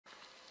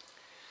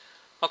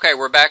Okay,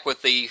 we're back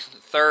with the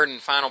third and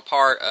final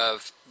part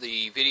of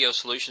the video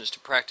solutions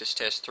to practice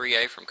test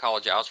 3A from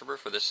college algebra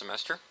for this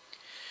semester.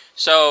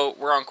 So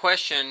we're on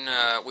question,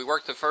 we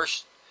worked the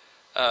first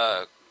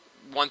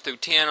 1 through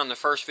 10 on the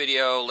first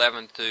video,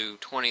 11 through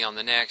 20 on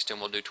the next, and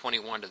we'll do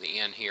 21 to the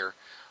end here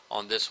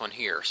on this one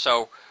here.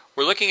 So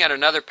we're looking at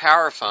another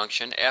power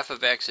function. F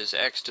of x is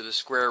x to the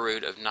square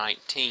root of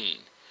 19.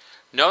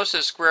 Notice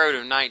the square root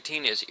of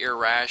 19 is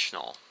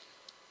irrational.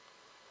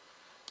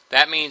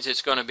 That means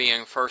it's going to be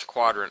in first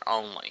quadrant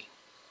only.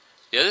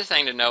 The other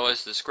thing to know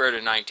is the square root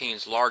of 19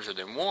 is larger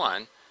than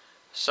 1,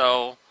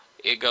 so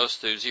it goes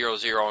through 0,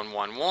 0, and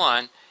 1,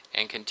 1,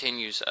 and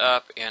continues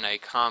up in a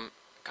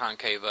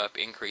concave up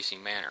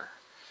increasing manner.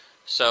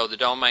 So the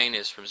domain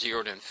is from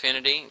 0 to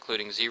infinity,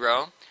 including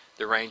 0.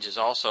 The range is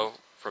also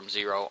from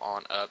 0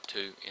 on up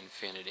to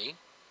infinity.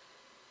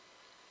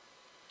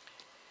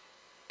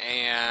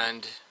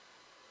 And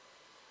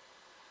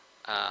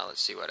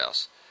let's see what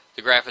else.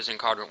 The graph is in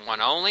quadrant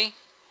 1 only.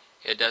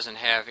 It doesn't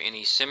have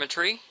any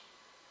symmetry.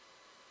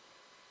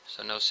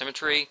 So no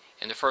symmetry.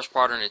 In the first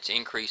quadrant it's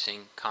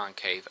increasing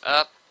concave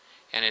up,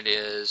 and it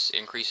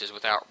increases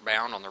without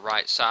bound on the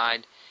right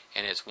side,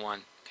 and it's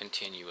one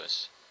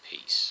continuous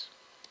piece.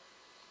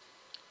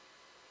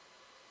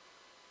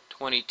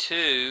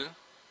 22,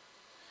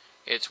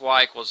 it's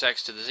y equals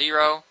x to the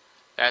 0.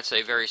 That's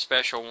a very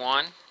special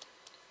one.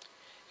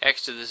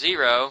 X to the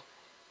 0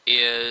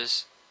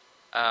 is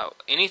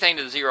anything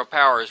to the 0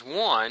 power is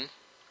 1,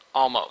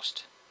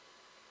 almost.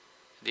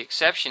 The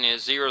exception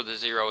is 0 to the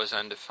 0 is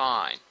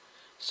undefined.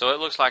 So it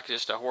looks like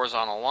just a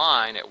horizontal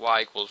line at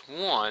y equals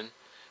 1,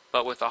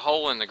 but with a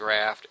hole in the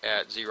graph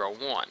at 0,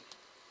 1.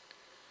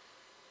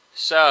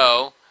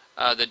 So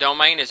the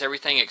domain is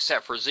everything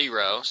except for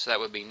 0, so that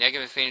would be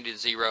negative infinity to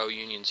 0,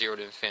 union 0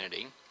 to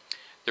infinity.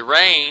 The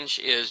range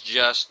is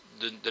just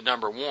the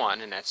number 1,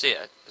 and that's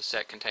it, the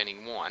set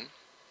containing 1.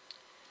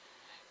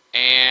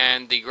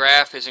 And the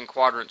graph is in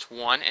quadrants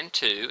 1 and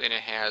 2, and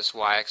it has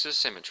y-axis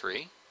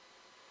symmetry.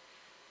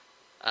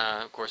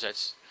 Of course,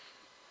 that's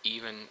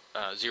even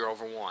 0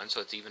 over 1,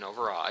 so it's even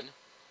over odd.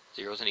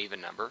 0 is an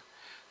even number.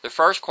 The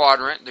first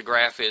quadrant, the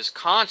graph is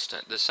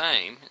constant, the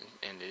same,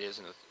 and it is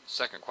in the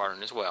second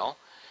quadrant as well.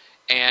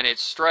 And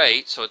it's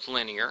straight, so it's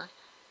linear.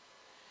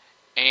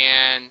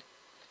 And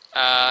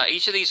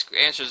each of these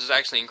answers is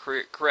actually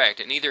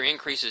correct. It neither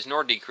increases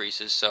nor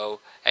decreases,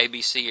 so A,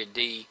 B, C, and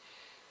D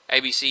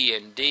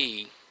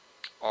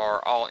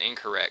are all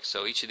incorrect.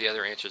 So each of the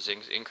other answers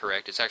is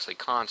incorrect. It's actually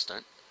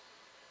constant.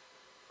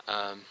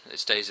 It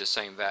stays the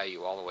same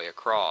value all the way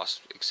across,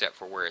 except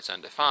for where it's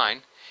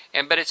undefined.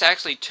 But it's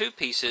actually two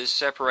pieces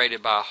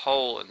separated by a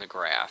hole in the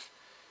graph.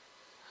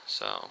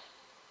 So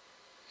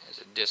there's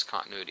a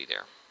discontinuity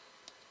there.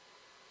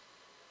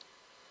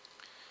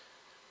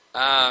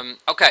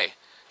 Okay,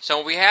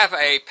 so we have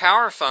a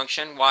power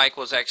function, y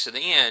equals x to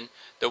the n.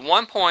 The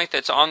one point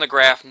that's on the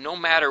graph, no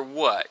matter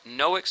what,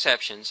 no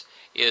exceptions,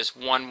 is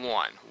 1,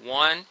 1.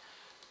 1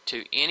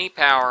 to any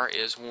power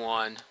is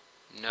 1,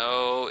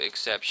 no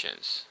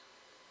exceptions.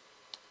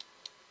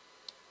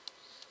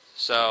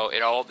 So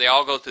they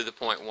all go through the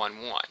point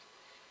 1, 1.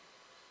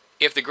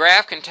 If the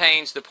graph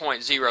contains the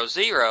point 0,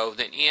 0,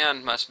 then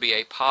n must be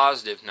a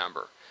positive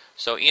number.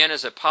 So n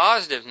is a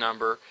positive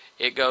number,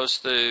 it goes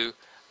through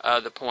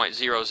the point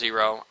 0,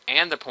 0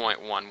 and the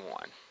point 1,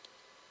 1.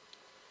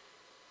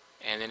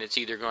 And then it's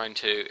either going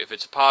to, if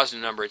it's a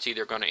positive number, it's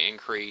either going to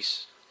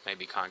increase,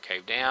 maybe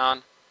concave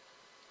down,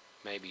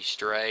 maybe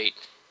straight,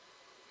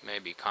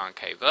 maybe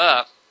concave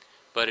up,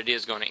 but it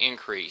is going to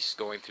increase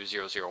going through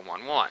 0, 0,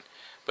 1, 1.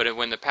 But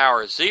when the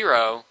power is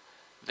 0,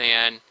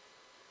 then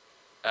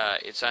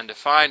it's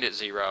undefined at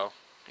 0.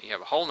 You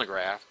have a hole in the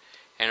graph.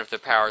 And if the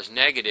power is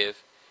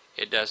negative,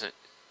 it doesn't,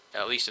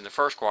 at least in the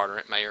first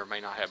quadrant, it may or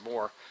may not have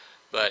more,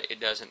 but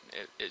it doesn't,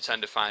 it's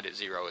undefined at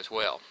 0 as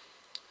well.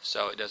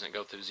 So it doesn't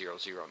go through 0,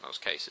 0 in those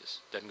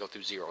cases. It doesn't go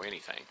through 0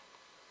 anything.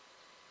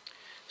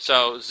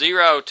 So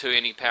 0 to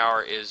any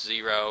power is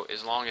 0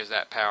 as long as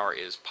that power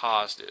is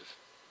positive.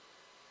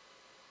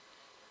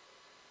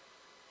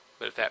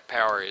 But if that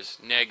power is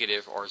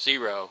negative or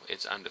 0,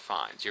 it's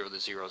undefined. 0 to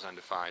 0 is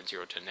undefined.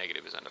 0 to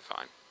negative is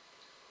undefined.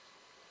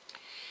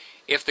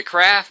 If the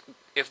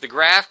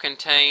graph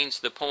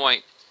contains the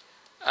point,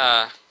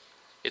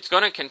 it's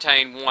going to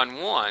contain 1,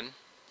 1.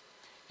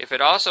 If it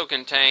also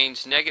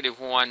contains negative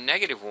 1,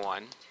 negative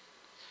 1,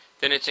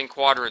 then it's in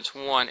quadrants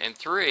 1 and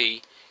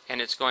 3, and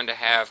it's going to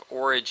have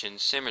origin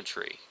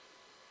symmetry.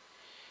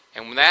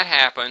 And when that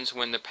happens,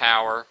 when the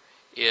power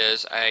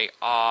is a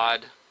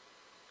odd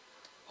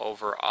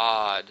over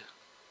odd,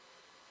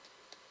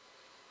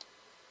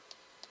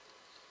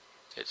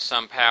 it's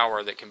some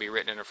power that can be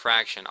written in a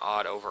fraction,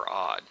 odd over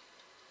odd.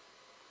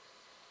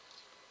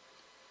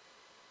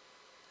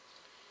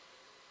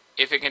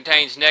 If it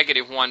contains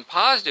negative 1,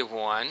 positive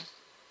 1,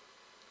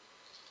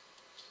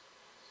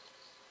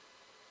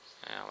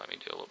 now let me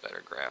do a little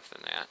better graph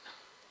than that.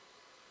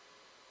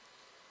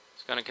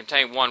 It's going to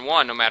contain 1,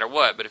 1 no matter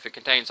what, but if it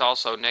contains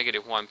also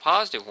negative 1,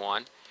 positive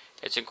 1,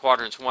 it's in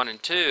quadrants 1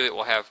 and 2, it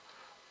will have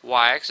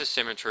y-axis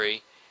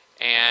symmetry,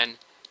 and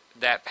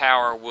that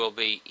power will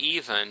be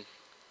even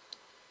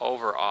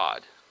over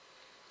odd.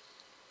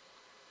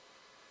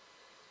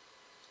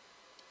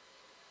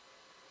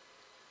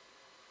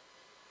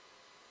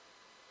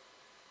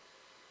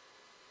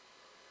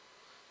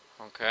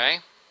 Okay,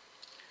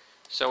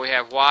 so we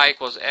have y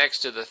equals x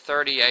to the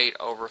 38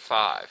 over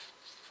 5.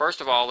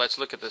 First of all, let's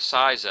look at the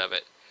size of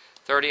it.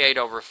 38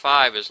 over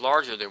 5 is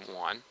larger than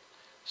 1,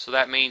 so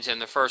that means in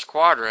the first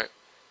quadrant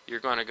you're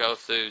going to go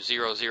through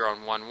 0, 0,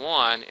 and 1,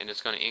 1, and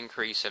it's going to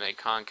increase in a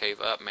concave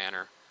up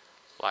manner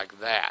like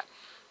that.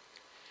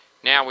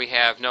 Now we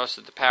have, notice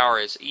that the power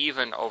is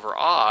even over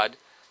odd,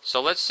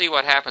 so let's see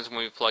what happens when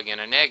we plug in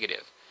a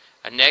negative.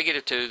 A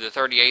negative to the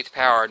 38th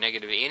power,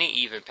 negative to any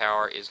even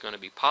power, is going to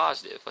be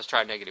positive. Let's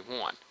try negative 1.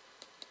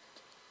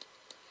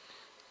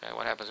 Okay,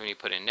 what happens when you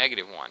put in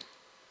negative 1?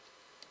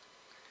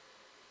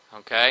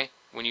 Okay,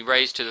 when you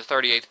raise to the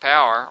 38th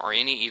power, or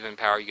any even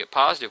power, you get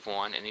positive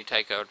 1, and you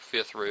take a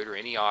fifth root, or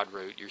any odd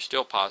root, you're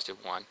still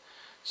positive 1.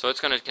 So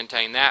it's going to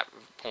contain that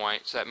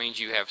point, so that means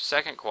you have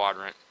second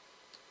quadrant,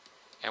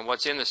 and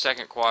what's in the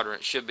second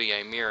quadrant should be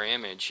a mirror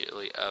image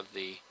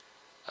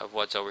of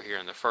what's over here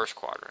in the first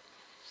quadrant,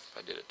 if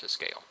I did it to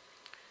scale.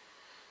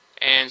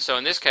 And so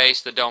in this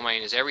case, the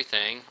domain is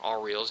everything,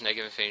 all reals,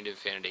 negative infinity to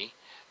infinity.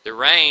 The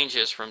range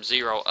is from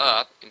 0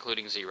 up,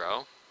 including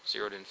 0,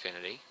 0 to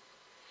infinity.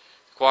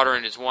 The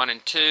quadrant is 1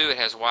 and 2. It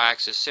has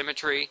y-axis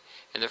symmetry.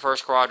 In the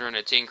first quadrant,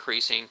 it's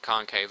increasing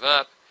concave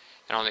up.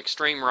 And on the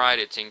extreme right,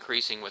 it's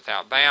increasing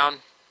without bound.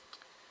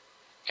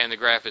 And the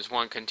graph is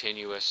one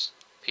continuous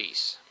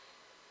piece.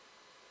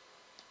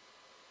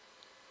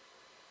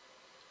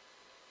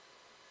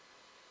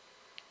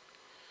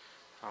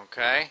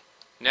 Okay,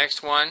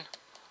 next one,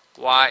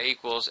 y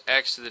equals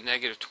x to the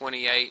negative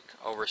 28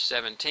 over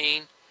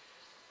 17.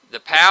 The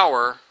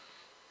power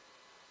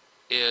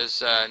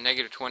is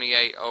negative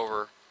 28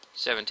 over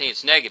 17.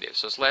 It's negative,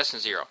 so it's less than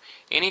 0.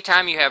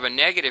 Anytime you have a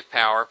negative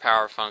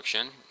power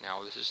function,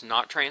 now this is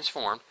not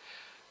transformed,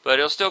 but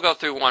it'll still go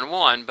through 1,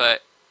 1,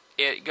 but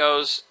it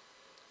goes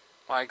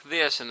like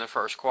this in the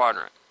first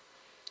quadrant.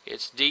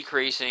 It's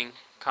decreasing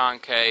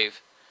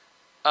concave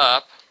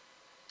up,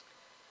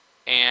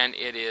 and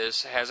it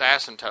has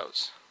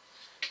asymptotes.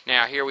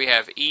 Now here we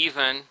have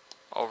even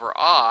over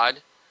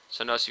odd,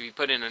 so notice if you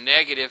put in a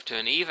negative to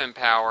an even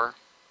power,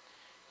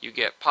 you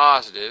get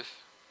positive.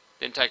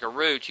 Then take a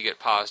root, you get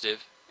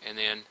positive, and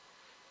then,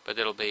 but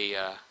it'll be,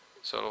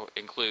 so it'll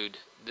include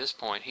this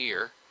point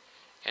here,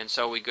 and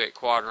so we get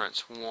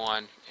quadrants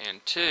 1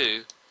 and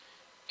 2,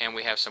 and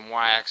we have some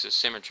y-axis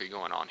symmetry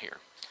going on here.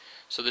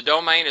 So the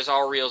domain is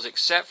all reals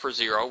except for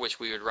 0, which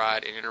we would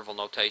write in interval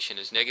notation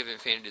as negative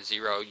infinity to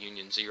 0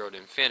 union 0 to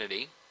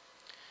infinity,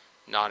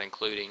 not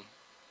including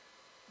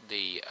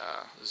the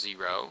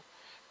 0.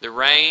 The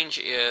range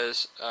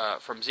is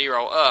from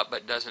 0 up,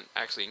 but doesn't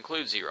actually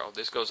include 0.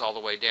 This goes all the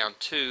way down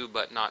to,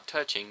 but not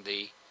touching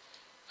the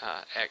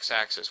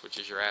x-axis, which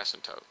is your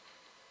asymptote.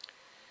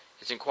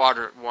 It's in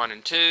quadrant 1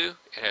 and 2.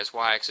 It has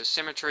y-axis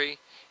symmetry.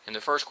 In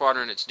the first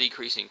quadrant, it's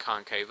decreasing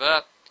concave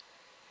up.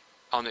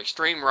 On the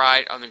extreme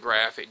right on the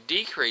graph, it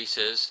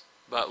decreases,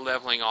 but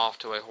leveling off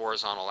to a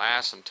horizontal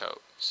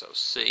asymptote, so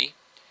C.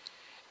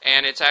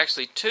 And it's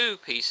actually two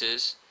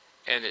pieces,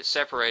 and it's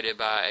separated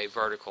by a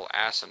vertical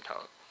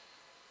asymptote.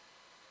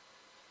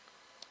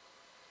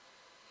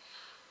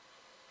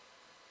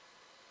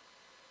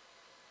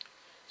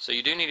 So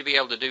you do need to be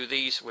able to do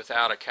these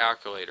without a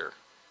calculator.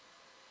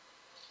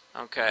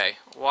 Okay,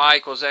 y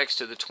equals x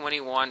to the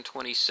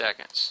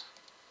 21/22.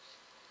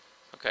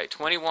 Okay,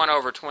 21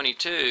 over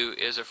 22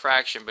 is a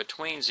fraction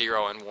between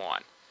 0 and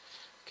 1.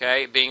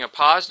 Okay, being a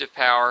positive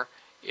power,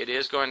 it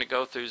is going to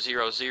go through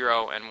 0,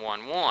 0, and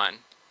 1, 1.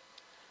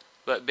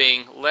 But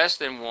being less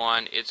than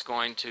 1, it's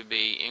going to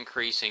be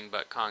increasing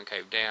but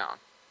concave down.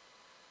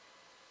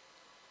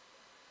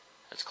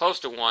 It's close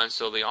to 1,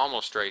 so it'll be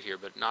almost straight here,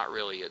 but not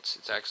really.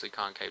 It's actually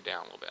concave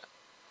down a little bit.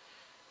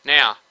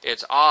 Now,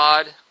 it's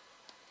odd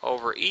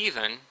over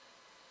even.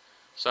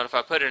 So if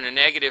I put in a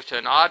negative to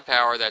an odd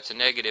power, that's a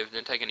negative.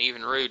 Then take an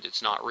even root,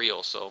 it's not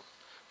real. So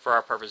for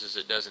our purposes,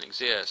 it doesn't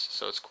exist.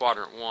 So it's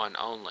quadrant 1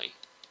 only.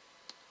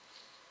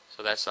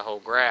 So that's the whole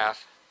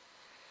graph.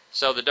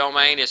 So the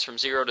domain is from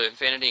 0 to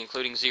infinity,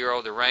 including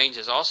 0. The range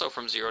is also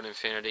from 0 to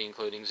infinity,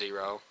 including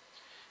 0.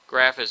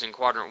 Graph is in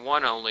quadrant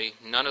 1 only,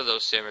 none of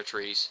those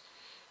symmetries.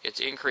 It's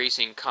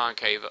increasing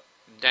concave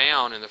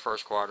down in the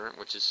first quadrant,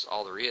 which is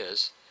all there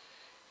is.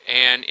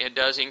 And it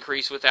does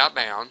increase without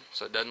bound,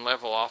 so it doesn't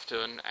level off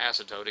to an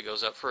asymptote. It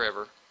goes up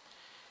forever.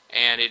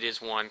 And it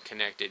is one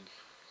connected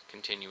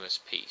continuous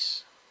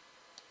piece.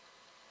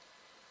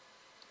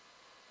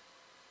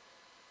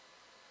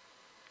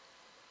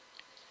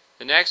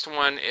 The next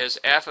one is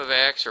f of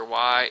x, or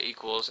y,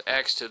 equals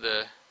x to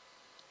the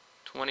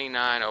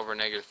 29 over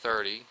negative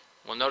 30.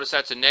 Well, notice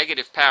that's a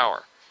negative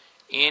power.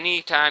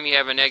 Anytime you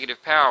have a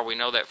negative power, we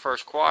know that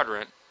first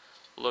quadrant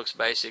looks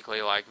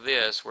basically like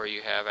this, where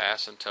you have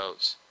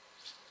asymptotes,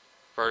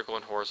 vertical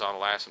and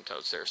horizontal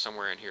asymptotes there.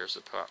 Somewhere in here is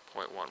the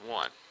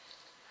 0.11.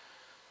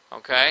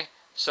 Okay,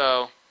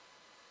 so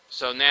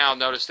So now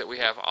notice that we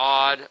have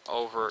odd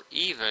over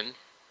even.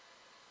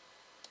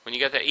 When you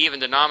get that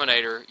even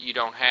denominator, you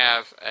don't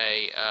have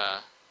a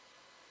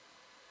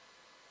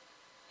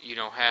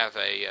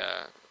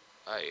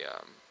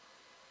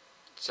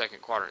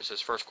second quadrant. It says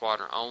first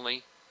quadrant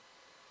only.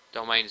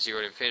 Domain is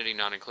 0 to infinity,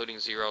 not including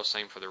 0.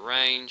 Same for the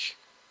range.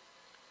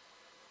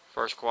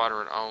 First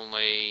quadrant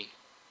only.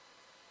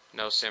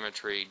 No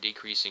symmetry.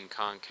 Decreasing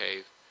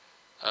concave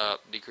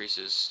up.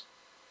 Decreases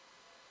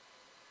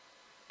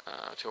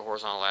to a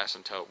horizontal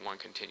asymptote, one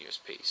continuous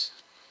piece.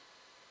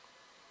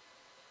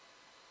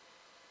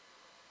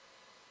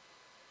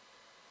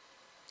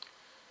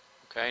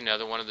 Okay,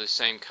 another one of the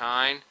same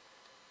kind.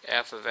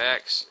 F of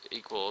x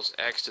equals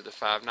x to the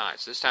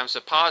 5/9. This time it's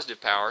a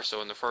positive power,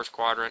 so in the first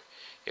quadrant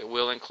it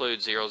will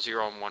include 0,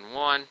 0, and 1,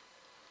 1,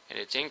 and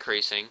it's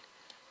increasing,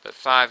 but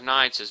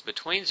 5/9 is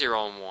between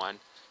 0 and 1,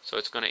 so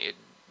it's going to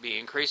be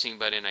increasing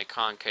but in a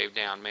concave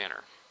down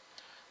manner.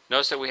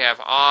 Notice that we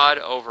have odd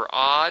over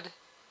odd,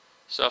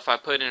 so if I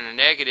put in a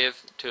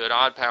negative to an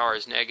odd power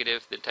is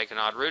negative, then take an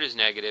odd root is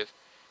negative,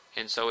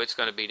 and so it's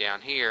going to be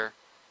down here,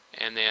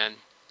 and then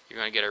you're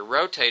going to get a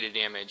rotated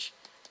image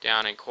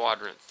down in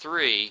quadrant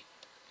 3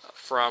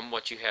 from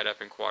what you had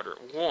up in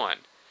quadrant 1.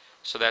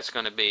 So that's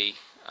going to be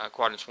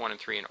quadrants 1 and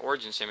 3 in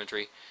origin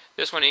symmetry.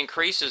 This one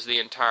increases the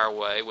entire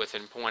way with a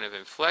point of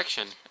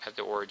inflection at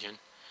the origin.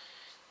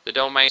 The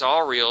domain is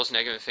all reals,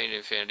 negative infinity to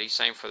infinity.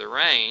 Same for the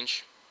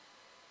range.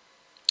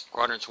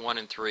 Quadrants 1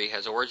 and 3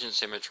 has origin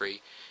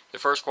symmetry. The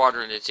first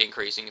quadrant it's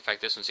increasing. In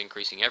fact, this one's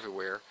increasing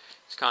everywhere.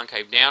 It's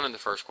concave down in the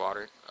first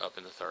quadrant, up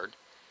in the third.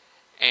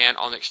 And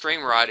on the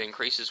extreme right, it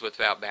increases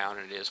without bound,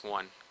 and it is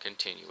one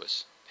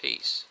continuous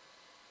piece.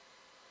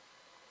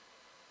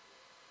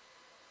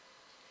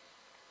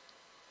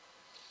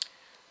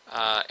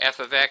 F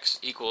of x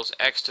equals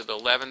x to the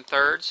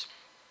 11/3.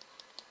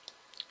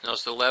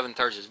 Notice the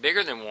 11/3 is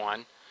bigger than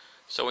 1,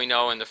 so we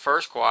know in the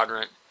first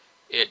quadrant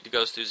it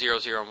goes through 0,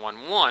 0, and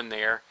 1, 1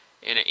 there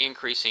in an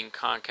increasing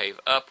concave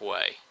up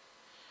way.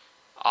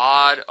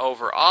 Odd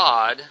over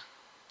odd,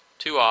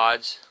 two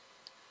odds,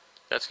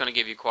 that's going to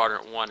give you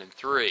quadrant 1 and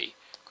 3.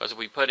 Because if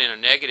we put in a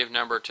negative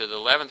number to the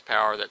 11th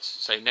power, that's,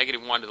 say,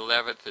 negative 1 to the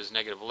 11th is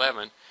negative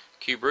 11,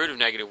 cube root of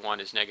negative 1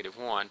 is negative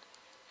 1,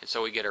 and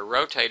so we get a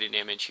rotated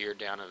image here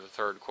down in the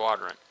third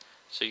quadrant.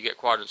 So you get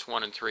quadrants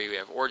 1 and 3, we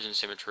have origin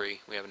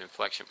symmetry, we have an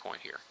inflection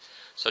point here.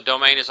 So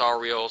domain is all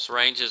reals,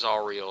 range is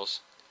all reals.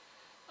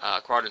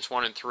 Quadrants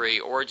 1 and 3,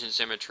 origin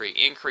symmetry,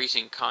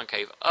 increasing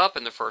concave up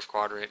in the first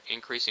quadrant,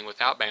 increasing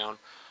without bound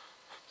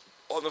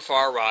on the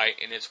far right,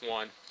 and it's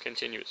one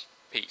continuous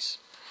piece.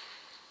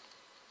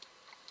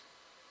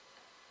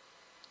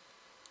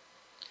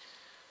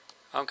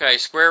 Okay,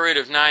 square root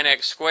of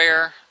 9x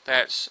squared,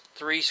 that's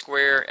 3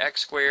 square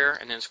x squared,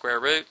 and then square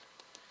root.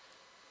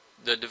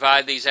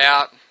 Divide these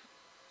out,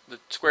 the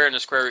square and the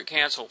square root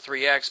cancel,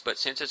 3x, but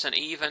since it's an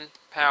even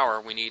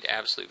power, we need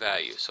absolute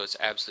value. So it's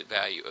absolute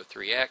value of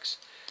 3x,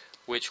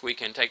 which we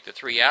can take the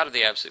 3 out of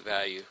the absolute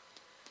value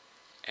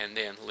and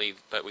then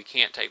leave, but we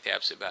can't take the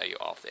absolute value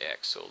off the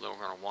x, so then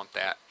we're going to want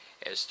that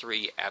as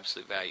 3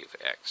 absolute value of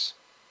x.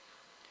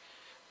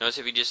 Notice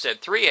if you just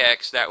said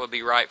 3x, that would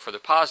be right for the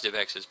positive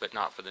x's, but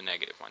not for the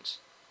negative ones.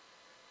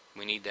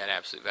 We need that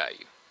absolute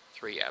value,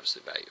 3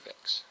 absolute value of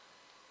x.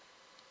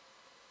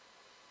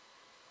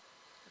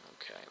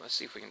 Okay, let's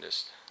see if we can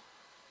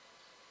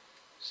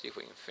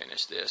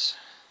finish this.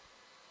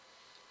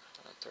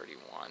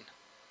 31.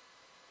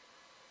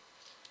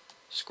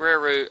 Square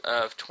root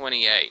of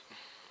 28.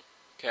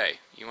 Okay,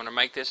 you want to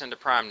make this into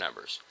prime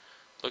numbers.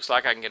 Looks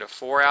like I can get a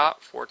 4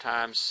 out. 4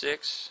 times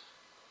 6.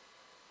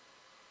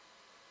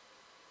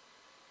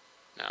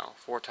 No,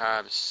 4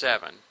 times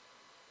 7.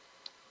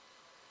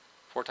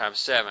 4 times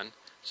 7.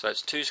 So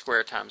that's 2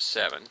 squared times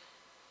 7.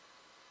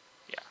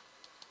 Yeah.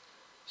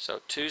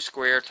 So 2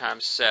 squared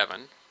times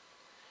 7.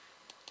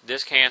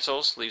 This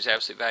cancels, leaves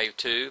absolute value of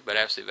 2, but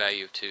absolute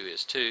value of 2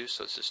 is 2,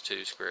 so this is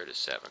 2 squared is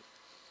 7.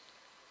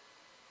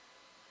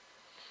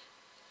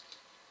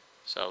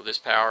 So this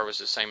power was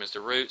the same as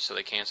the root, so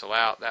they cancel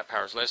out. That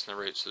power is less than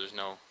the root, so there's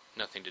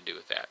nothing to do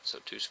with that. So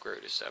 2 squared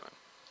root is 7.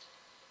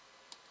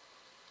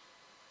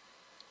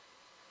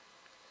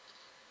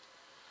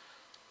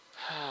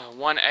 Uh,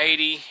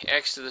 180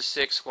 x to the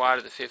 6th y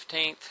to the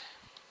 15th,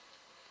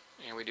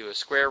 and we do a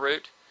square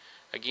root.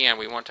 Again,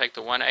 we want to take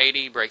the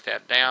 180, break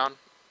that down.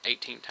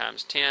 18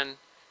 times 10,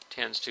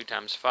 10 is 2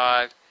 times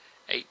 5,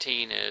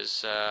 18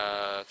 is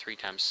 3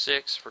 times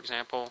 6, for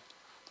example,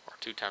 or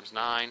 2 times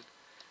 9.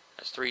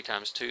 That's 3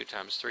 times 2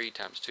 times 3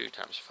 times 2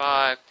 times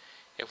 5.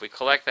 If we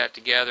collect that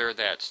together,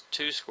 that's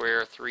 2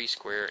 squared, 3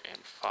 squared,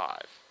 and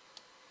 5.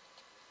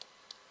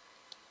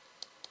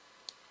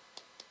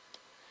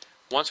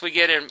 Once we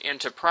get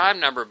into prime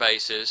number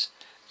bases,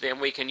 then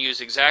we can use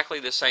exactly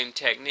the same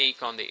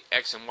technique on the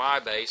x and y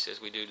base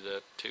as we do to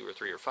the 2 or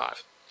 3 or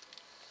 5.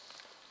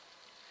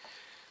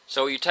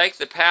 So you take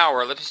the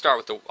power, let me start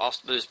with I'll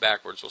do this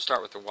backwards, we'll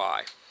start with the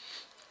y.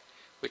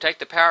 We take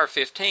the power of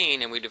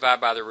 15 and we divide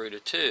by the root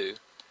of 2.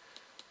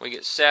 We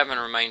get 7,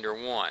 remainder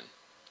 1.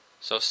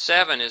 So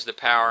 7 is the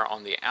power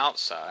on the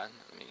outside.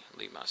 Let me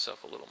leave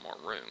myself a little more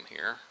room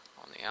here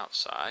on the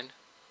outside.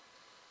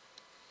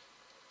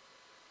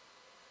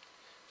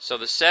 So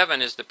the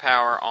 7 is the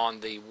power on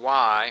the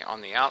y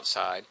on the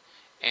outside,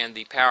 and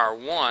the power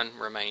 1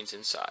 remains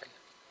inside.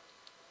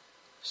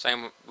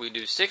 Same, we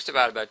do 6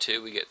 divided by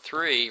 2, we get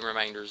 3,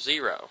 remainder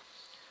 0.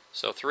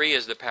 So 3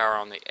 is the power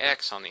on the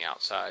x on the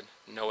outside,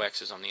 no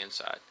x's on the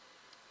inside.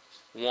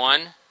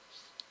 1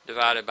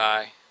 divided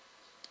by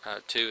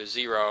 2 is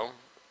 0,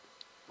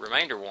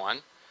 remainder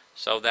 1,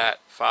 so that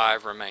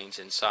 5 remains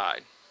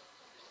inside.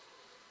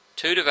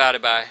 2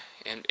 divided by,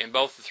 in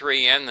both the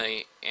 3 and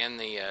the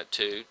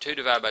 2, 2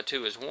 divided by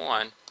 2 is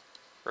 1,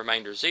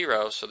 remainder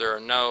 0, so there are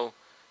no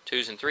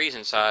 2's and 3's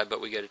inside, but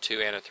we get a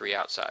 2 and a 3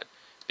 outside.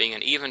 Being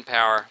an even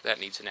power, that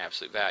needs an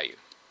absolute value.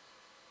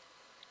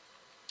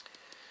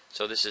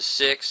 So this is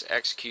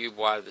 6x cubed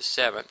y to the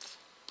 7th.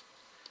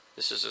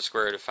 This is the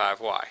square root of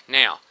 5y.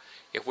 Now,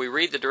 if we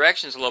read the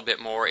directions a little bit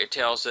more, it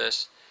tells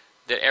us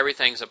that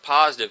everything's a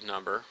positive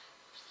number.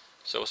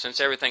 So since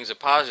everything's a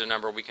positive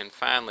number, we can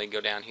finally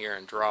go down here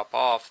and drop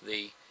off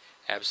the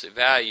absolute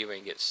value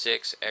and get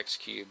 6x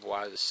cubed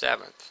y to the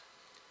 7th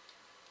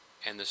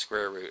and the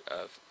square root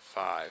of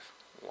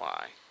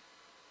 5y.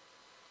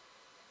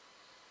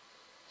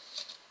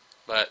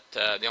 But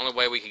the only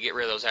way we could get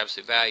rid of those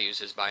absolute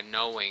values is by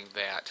knowing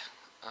that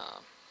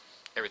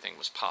everything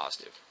was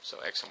positive. So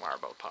x and y are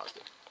both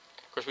positive.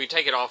 Of course, we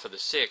take it off of the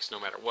 6 no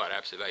matter what.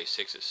 Absolute value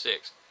 6 is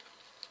 6.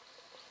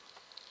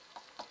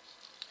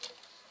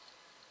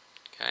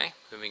 Okay,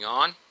 moving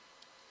on.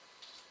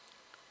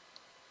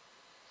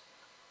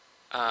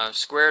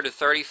 Square root of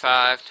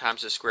 35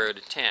 times the square root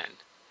of 10.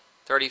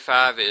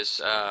 35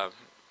 is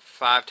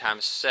 5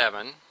 times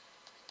 7.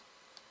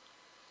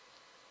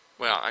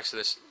 Well,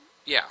 actually,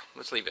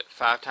 let's leave it.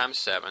 5 times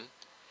 7.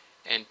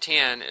 And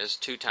 10 is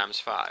 2 times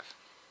 5.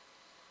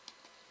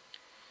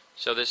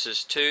 So this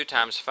is 2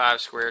 times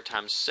 5 squared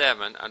times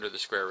 7 under the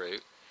square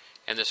root.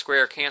 And the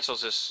square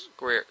cancels this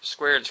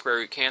square and square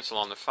root cancel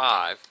on the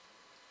 5.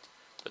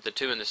 But the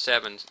 2 and the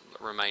 7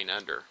 remain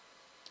under.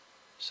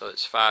 So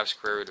it's 5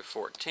 square root of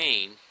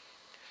 14.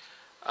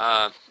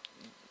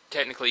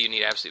 Technically you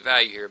need absolute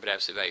value here, but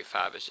absolute value of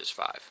 5 is just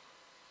 5.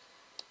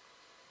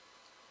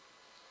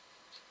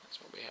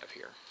 That's what we have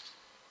here.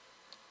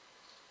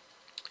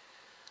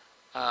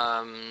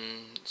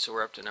 So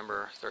we're up to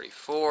number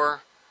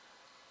 34.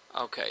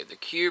 Okay, the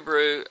cube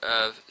root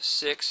of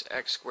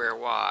 6x squared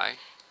y,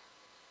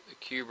 the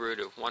cube root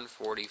of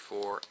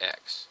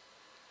 144x.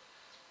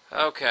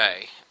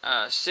 Okay,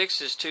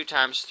 6 is 2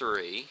 times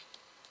 3.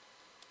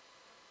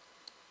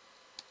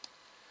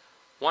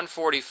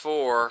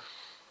 144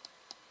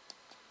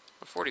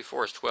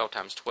 is 12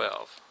 times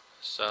 12.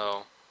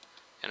 So,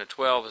 and a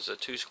 12 is a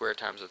 2 squared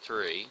times a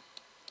 3.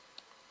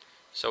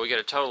 So we get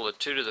a total of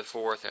 2 to the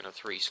 4th and a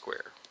 3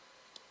 squared.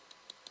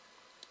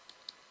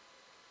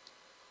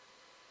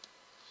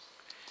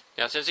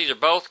 Now, since these are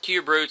both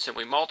cube roots and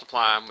we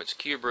multiply them, it's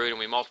cube root and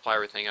we multiply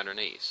everything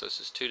underneath. So this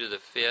is 2 to the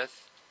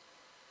 5th,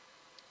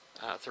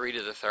 3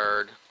 to the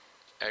 3rd,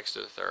 x to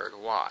the 3rd,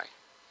 y.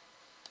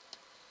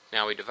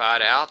 Now we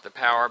divide out the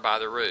power by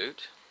the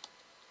root.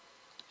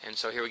 And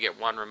so here we get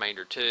 1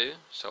 remainder 2.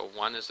 So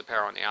 1 is the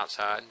power on the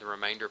outside. The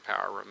remainder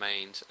power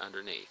remains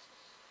underneath.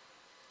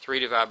 3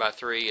 divided by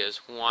 3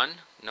 is 1,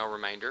 no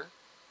remainder.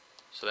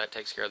 So that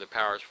takes care of the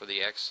powers for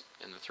the x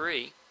and the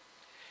 3.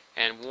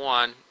 And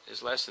 1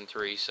 is less than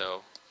 3,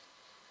 so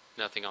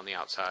nothing on the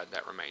outside,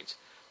 that remains.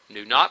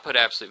 Do not put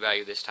absolute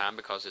value this time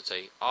because it's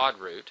a odd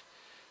root.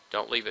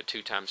 Don't leave it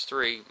 2 times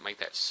 3, make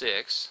that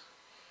 6.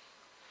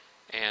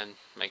 And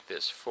make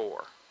this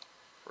 4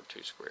 for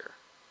 2 squared.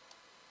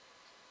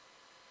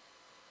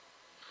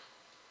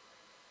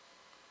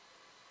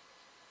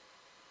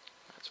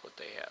 That's what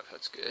they have.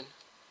 That's good.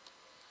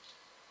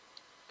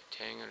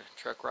 Continuing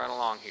to truck right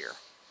along here.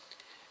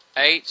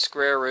 8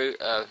 square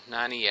root of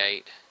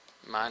 98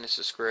 minus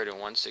the square root of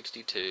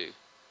 162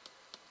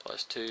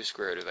 plus 2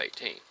 square root of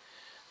 18.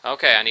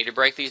 Okay, I need to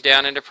break these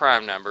down into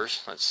prime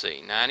numbers. Let's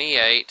see.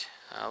 98,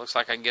 looks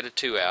like I can get a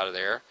 2 out of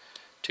there.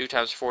 2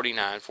 times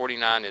 49.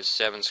 49 is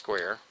 7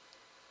 square.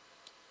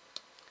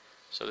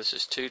 So this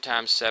is 2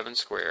 times 7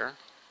 square.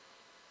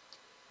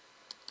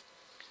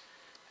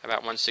 How about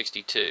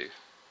 162?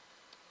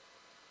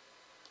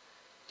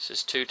 This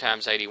is 2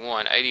 times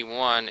 81.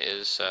 81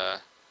 is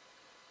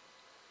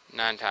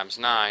 9 times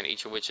 9,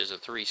 each of which is a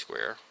 3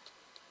 square.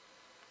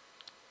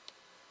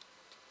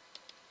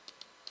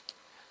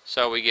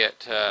 So we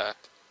get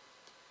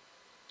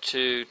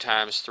 2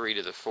 times 3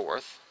 to the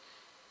 4th.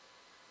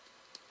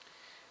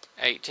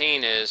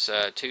 18 is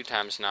 2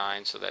 times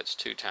 9, so that's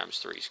 2 times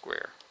 3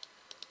 square.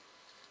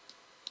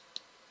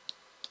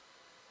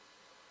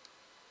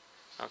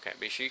 Okay,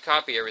 be sure you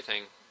copy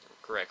everything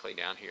correctly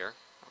down here.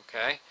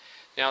 Okay,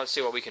 now let's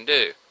see what we can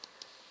do.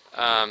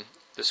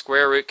 The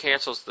square root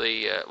cancels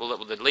the, well,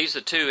 it leaves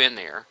the 2 in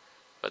there,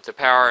 but the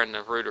power and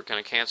the root are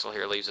going to cancel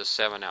here, leaves us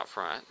 7 out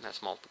front, and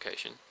that's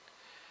multiplication.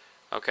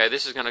 Okay,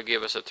 this is going to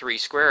give us a 3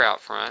 square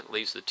out front,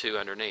 leaves the 2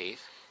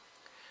 underneath.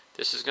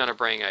 This is going to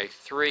bring a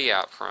 3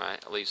 out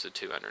front. It leaves the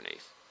 2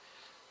 underneath.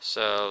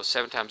 So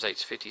 7 times 8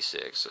 is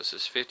 56. So this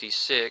is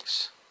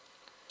 56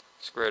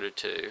 square root of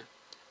 2.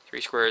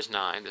 3 squared is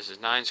 9. This is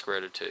 9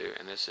 square root of 2.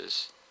 And this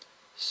is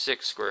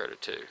 6 square root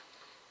of 2.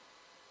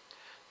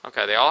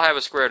 Okay, they all have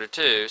a square root of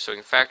 2, so we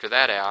can factor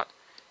that out.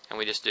 And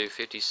we just do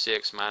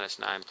 56 minus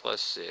 9 plus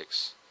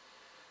 6.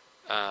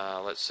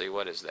 Let's see,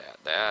 what is that?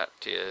 That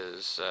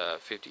is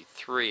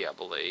 53, I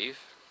believe.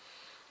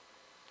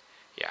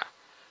 Yeah.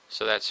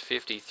 So that's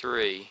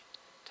 53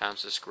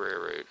 times the square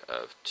root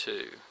of 2.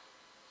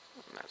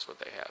 And that's what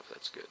they have.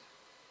 That's good.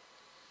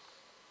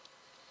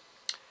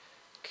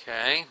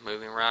 Okay,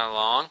 moving right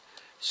along.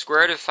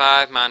 Square root of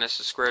 5 minus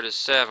the square root of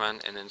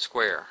 7, and then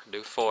square.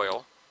 Do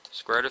FOIL.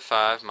 Square root of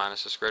 5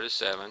 minus the square root of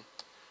 7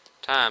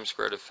 times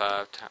square root of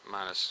 5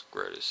 minus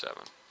square root of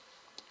 7.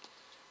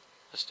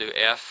 Let's do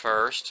F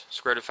first.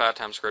 Square root of 5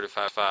 times square root of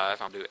 5 is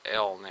 5. I'll do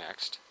L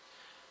next.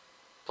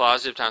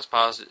 Positive times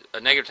positive,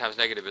 negative times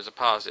negative is a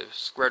positive.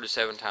 Square root of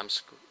 7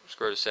 times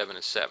square root of 7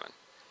 is 7.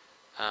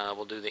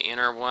 We'll do the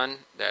inner one.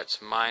 That's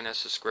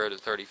minus the square root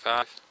of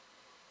 35.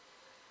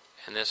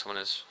 And this one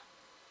is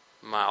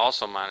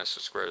also minus the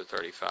square root of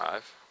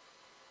 35.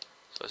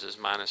 So this is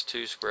minus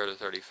 2 square root of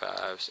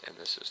 35, and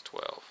this is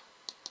 12.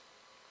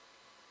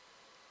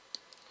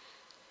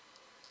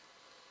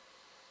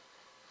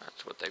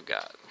 That's what they've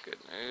got. Good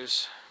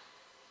news.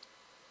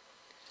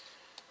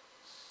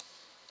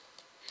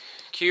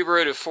 Cube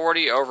root of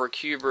 40 over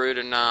cube root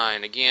of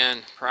 9.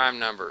 Again, prime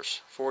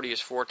numbers. 40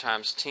 is 4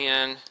 times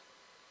 10.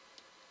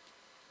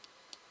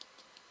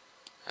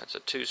 That's a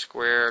 2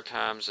 squared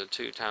times a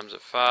 2 times a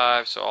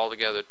 5. So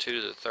altogether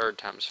 2 to the third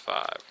times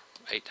 5.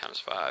 8 times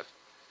 5.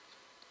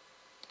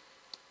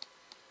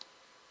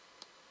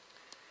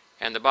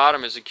 And the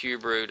bottom is a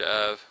cube root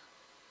of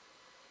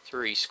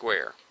 3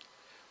 squared.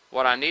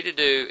 What I need to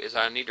do is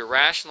I need to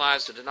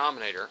rationalize the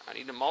denominator. I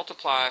need to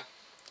multiply.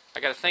 I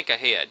got to think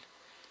ahead.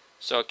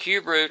 So a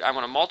cube root, I'm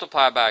going to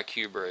multiply by a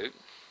cube root.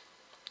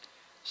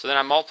 So then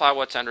I multiply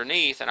what's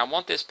underneath, and I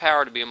want this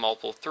power to be a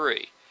multiple of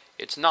 3.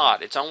 It's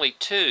not. It's only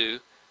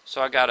 2.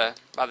 So I got to,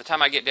 by the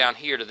time I get down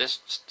here to this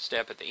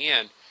step at the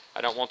end,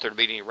 I don't want there to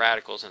be any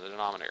radicals in the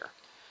denominator.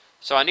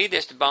 So I need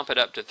this to bump it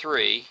up to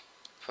 3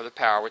 for the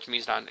power, which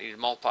means I need to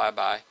multiply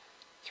by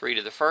 3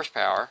 to the first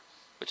power,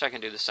 which I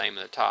can do the same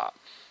at the top.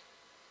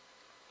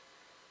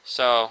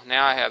 So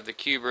now I have the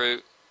cube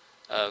root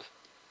of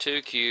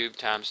 2 cubed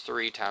times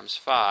 3 times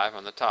 5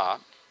 on the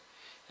top,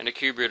 and the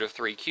cube root of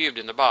 3 cubed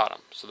in the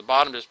bottom. So the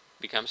bottom just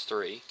becomes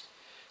 3.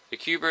 The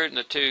cube root and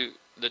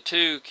the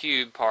 2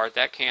 cubed part,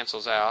 that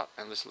cancels out,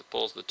 and this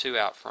pulls the 2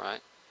 out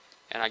front,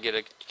 and I get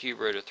a cube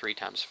root of 3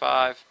 times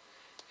 5,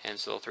 and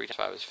so 3 times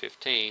 5 is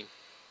 15.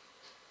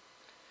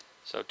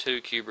 So 2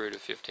 cube root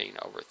of 15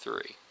 over 3.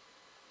 And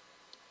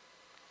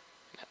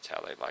that's how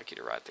they'd like you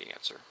to write the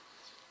answer.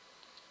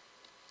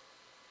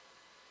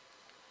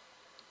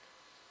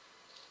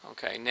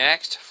 Okay,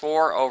 next,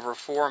 4 over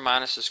 4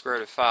 minus the square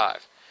root of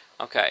 5.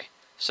 Okay,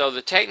 so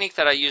the technique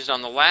that I used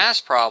on the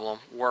last problem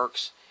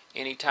works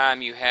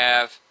anytime you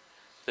have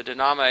the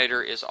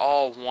denominator is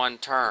all one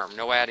term,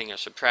 no adding or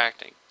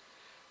subtracting.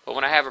 But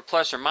when I have a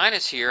plus or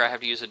minus here, I have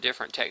to use a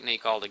different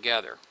technique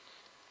altogether.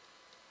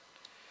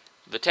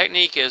 The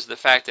technique is the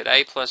fact that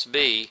a plus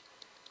b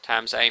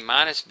times a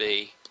minus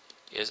b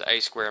is a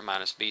squared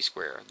minus b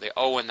squared. The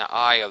o and the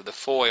I of the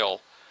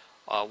FOIL,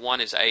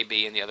 one is ab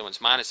and the other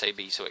one's minus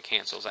ab, so it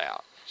cancels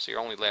out. So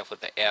you're only left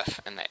with the f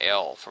and the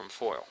l from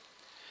FOIL.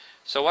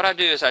 So what I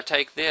do is I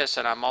take this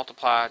and I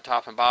multiply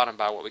top and bottom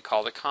by what we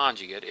call the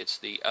conjugate. It's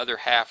the other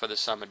half of the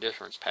sum of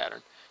difference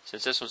pattern.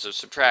 Since this one's a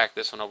subtract,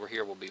 this one over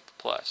here will be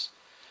plus.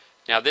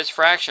 Now this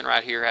fraction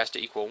right here has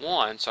to equal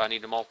 1, so I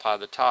need to multiply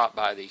the top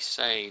by the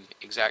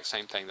exact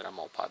same thing that I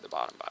multiplied the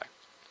bottom by.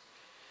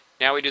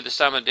 Now we do the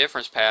sum of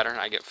difference pattern.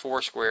 I get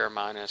 4 squared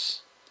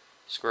minus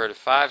square root of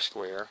 5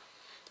 squared,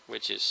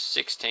 which is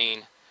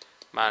 16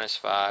 minus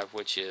 5,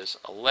 which is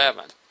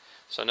 11.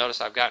 So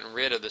notice I've gotten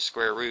rid of the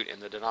square root in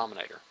the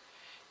denominator.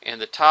 And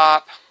the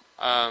top,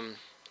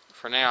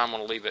 for now I'm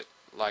going to leave it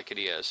like it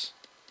is,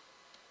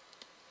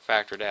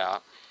 factored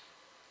out.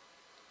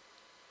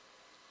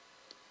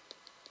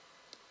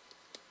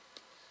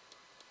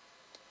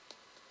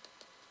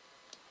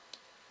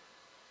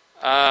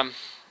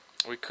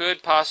 We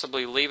could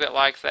possibly leave it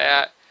like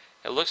that.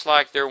 It looks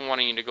like they're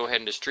wanting you to go ahead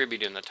and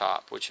distribute in the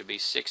top, which would be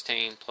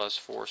 16 plus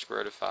 4 square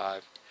root of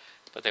 5.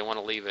 But they want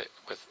to leave it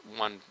with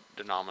one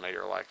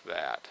denominator like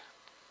that.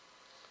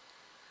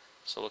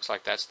 So it looks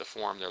like that's the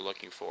form they're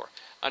looking for.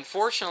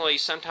 Unfortunately,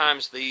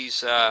 sometimes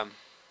these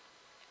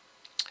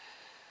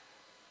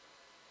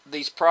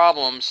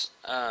problems,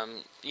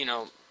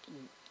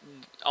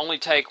 only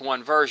take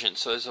one version.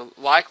 So it's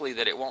likely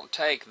that it won't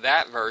take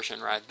that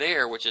version right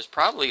there, which is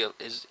probably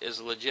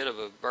as legit of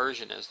a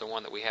version as the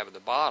one that we have at the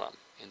bottom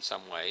in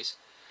some ways.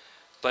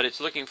 But it's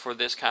looking for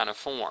this kind of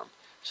form.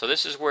 So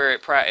this is where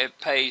it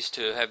pays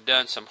to have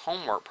done some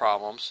homework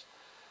problems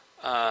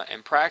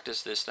and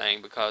practice this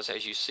thing, because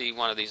as you see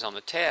one of these on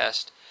the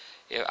test,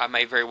 I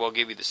may very well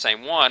give you the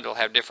same one. It'll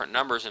have different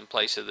numbers in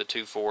place of the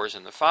 2 4s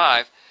and the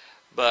 5,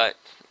 but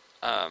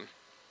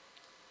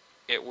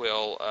it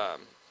will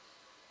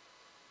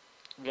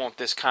want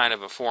this kind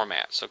of a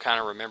format. So kind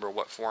of remember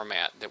what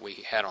format that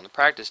we had on the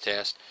practice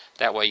test.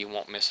 That way you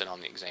won't miss it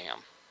on the exam.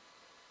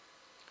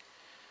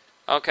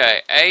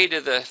 Okay, a to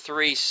the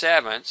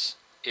 3/7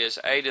 is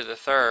a to the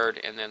 3rd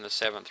and then the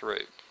 7th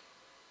root.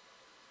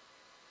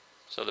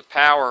 So the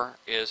power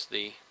is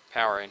the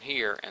power in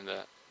here, and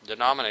the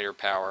denominator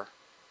power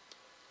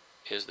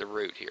is the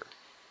root here,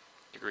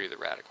 degree of the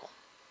radical.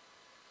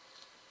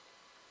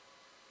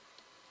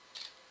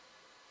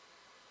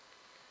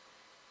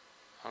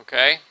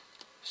 Okay,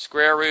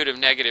 square root of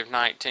negative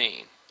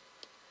 19.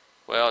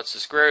 Well, it's the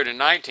square root of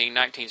 19.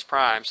 19's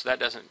prime, so that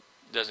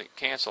doesn't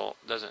cancel,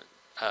 doesn't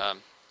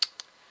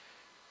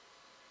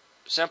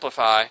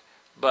simplify.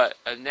 But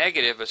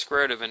a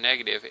square root of a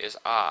negative is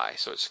I,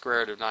 so it's square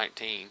root of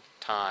 19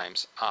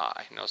 times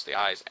I. Notice the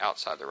I is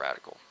outside the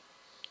radical.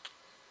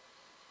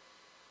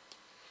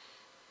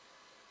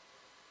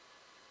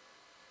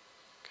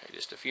 Okay,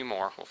 just a few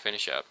more. We'll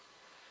finish up.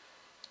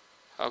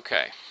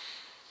 Okay.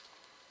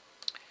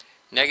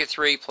 Negative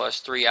 3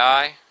 plus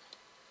 3i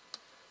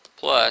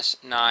plus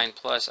 9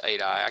 plus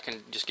 8i. I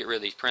can just get rid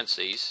of these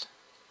parentheses.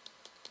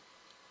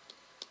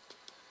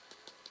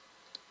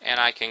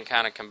 And I can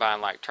kind of combine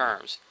like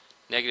terms.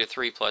 Negative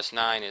 3 plus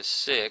 9 is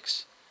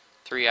 6.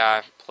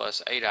 3i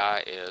plus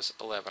 8i is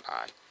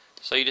 11i.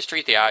 So you just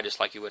treat the I just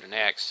like you would an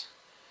x.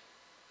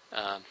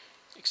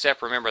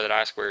 Except remember that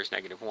I squared is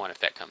negative 1 if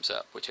that comes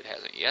up, which it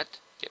hasn't yet.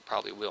 It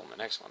probably will in the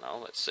next one, though.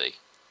 Let's see.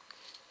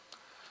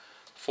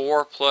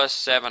 4 plus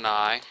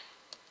 7i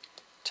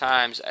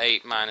times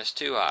 8 minus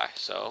 2i.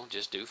 So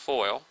just do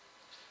FOIL.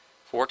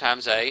 4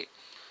 times 8,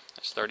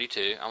 that's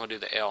 32. I'm going to do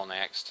the L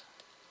next.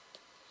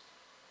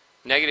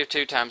 Negative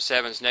 2 times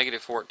 7 is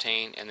negative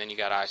 14, and then you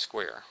got I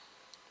squared.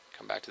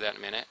 Come back to that in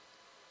a minute.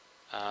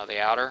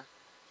 The outer,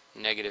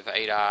 negative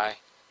 8i,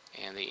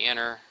 and the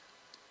inner,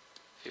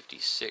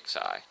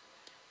 56i.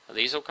 Now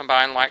these will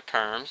combine like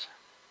terms.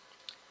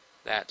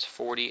 That's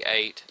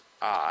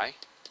 48i.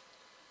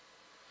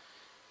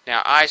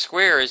 Now I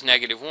squared is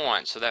negative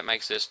 1, so that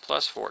makes this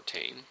plus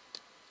 14.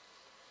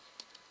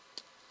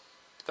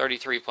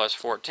 33 plus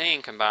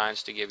 14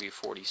 combines to give you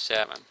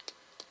 47.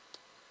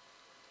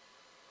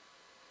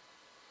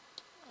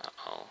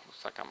 Uh-oh,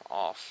 looks like I'm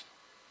off.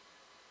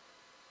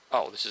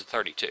 Oh, this is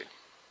 32.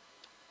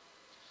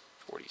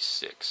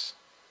 46.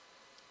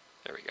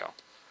 There we go.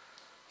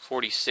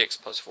 46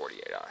 plus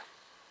 48i.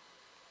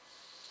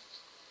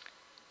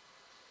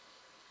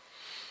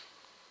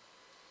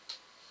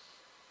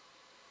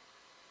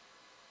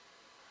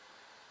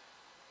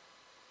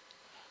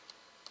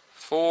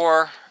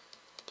 Four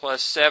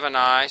plus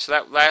 7i. So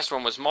that last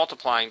one was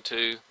multiplying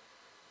two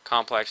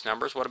complex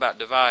numbers. What about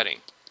dividing?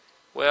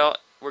 Well,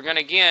 we're going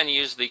to again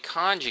use the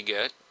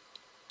conjugate,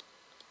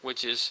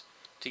 which is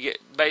to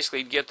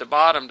basically get the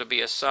bottom to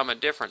be a sum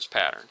and difference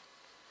pattern.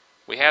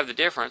 We have the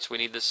difference, we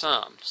need the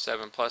sum,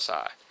 7 plus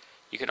I.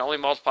 You can only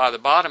multiply the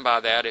bottom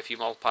by that if you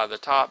multiply the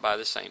top by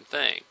the same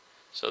thing,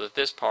 so that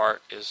this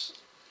part is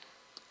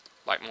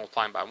like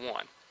multiplying by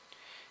 1.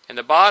 In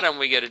the bottom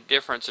we get a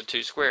difference of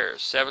two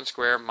squares, 7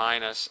 squared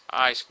minus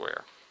I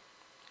squared.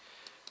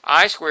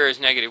 I squared is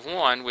negative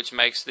 1, which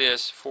makes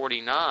this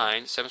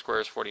 49. 7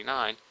 squared is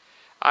 49.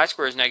 I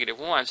squared is negative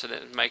 1, so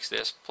that makes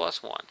this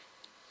plus 1,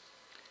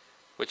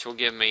 which will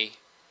give me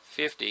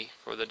 50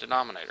 for the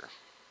denominator.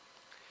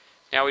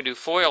 Now we do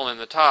FOIL in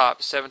the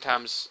top. 7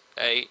 times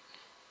 8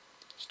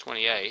 is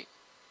 28.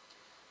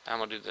 I'm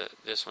going to do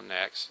this one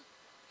next.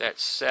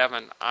 That's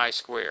 7i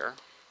squared.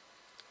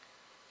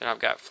 Then I've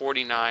got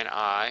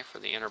 49i for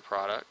the inner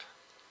product.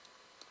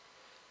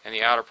 And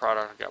the outer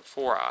product I've got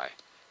 4i.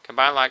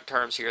 Combine like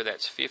terms here,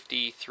 that's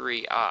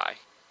 53i.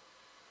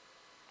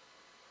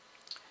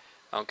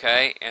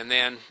 Okay, and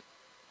then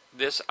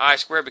this I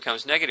squared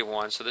becomes negative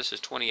 1, so this is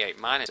 28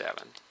 minus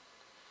 7,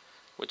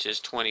 which is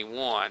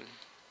 21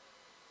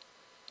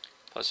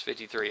 plus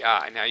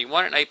 53i. Now you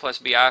want an a plus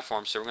bi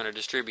form, so we're going to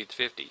distribute the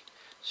 50.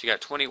 So you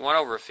got 21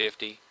 over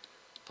 50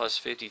 plus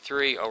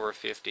 53 over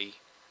 50i.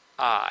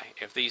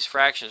 If these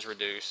fractions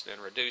reduce, then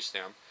reduce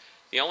them.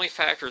 The only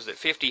factors that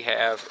 50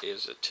 have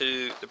is a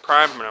 2. The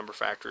prime number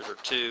factors are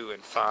 2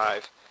 and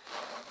 5,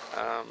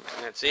 and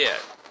that's it.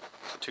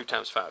 So 2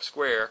 times 5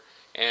 squared.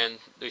 And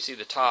you see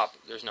the top,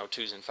 there's no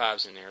 2's and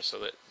 5's in there, so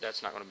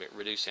that's not going to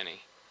reduce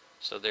any.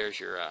 So there's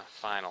your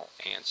final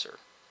answer,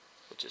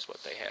 which is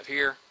what they have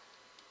here.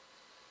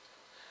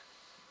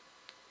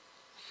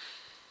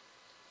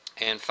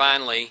 And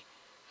finally,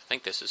 I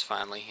think this is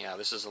finally, yeah,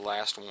 this is the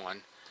last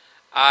one.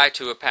 I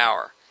to a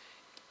power.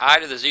 I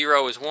to the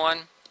 0 is 1.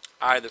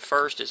 I to the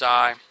first is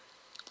I.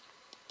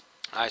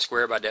 I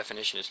squared by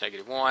definition is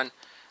negative 1.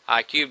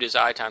 I cubed is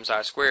I times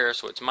I squared,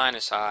 so it's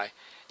minus I.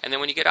 And then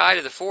when you get I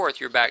to the 4th,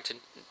 you're back to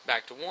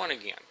 1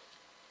 again.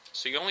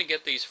 So you only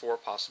get these 4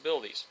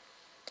 possibilities.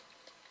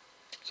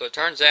 So it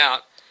turns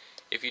out,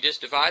 if you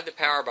just divide the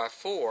power by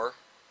 4,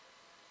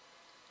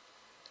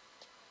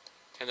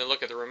 and then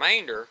look at the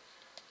remainder,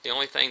 The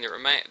only thing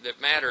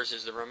that matters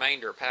is the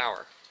remainder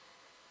power.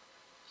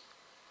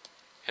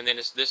 And then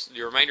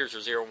the remainders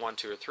are 0, 1,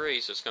 2, or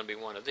 3, so it's going to be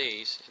one of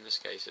these. In this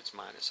case, it's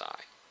minus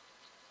I.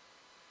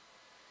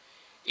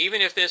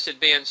 Even if this had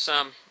been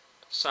some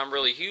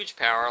really huge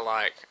power,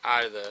 like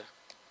I to the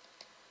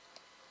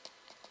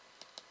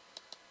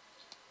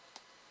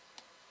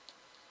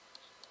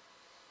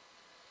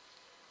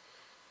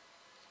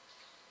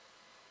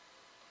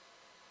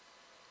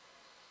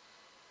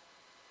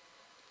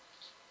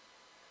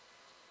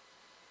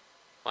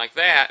like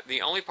that,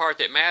 the only part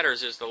that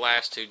matters is the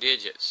last two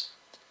digits.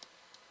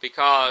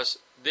 Because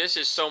this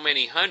is so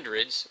many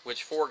hundreds,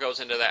 which 4 goes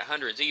into that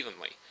hundreds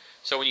evenly.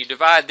 So when you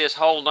divide this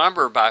whole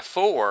number by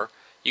 4,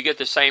 you get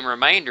the same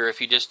remainder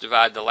if you just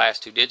divide the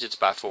last two digits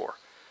by 4.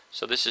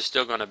 So this is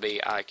still going to be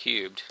I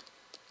cubed,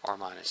 or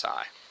minus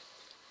I.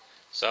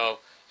 So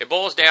it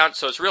boils down,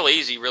 so it's real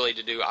easy really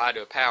to do I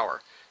to a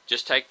power.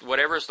 Just take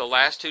whatever is the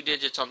last two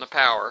digits on the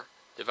power,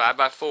 divide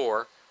by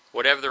 4,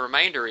 whatever the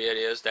remainder it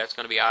is, that's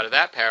going to be I to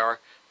that power.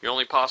 Your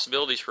only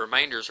possibilities for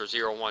remainders are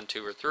 0, 1,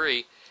 2, or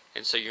 3.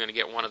 And so you're going to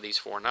get one of these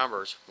four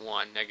numbers,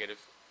 1, negative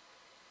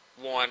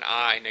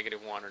 1I,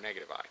 negative 1, or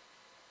negative I.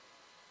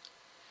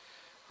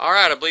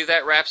 Alright, I believe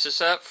that wraps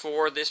us up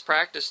for this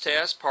practice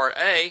test, Part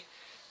A,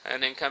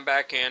 and then come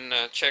back and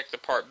check the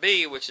Part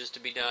B, which is to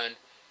be done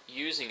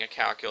using a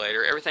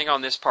calculator. Everything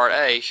on this Part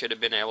A should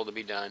have been able to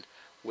be done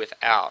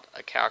without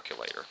a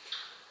calculator.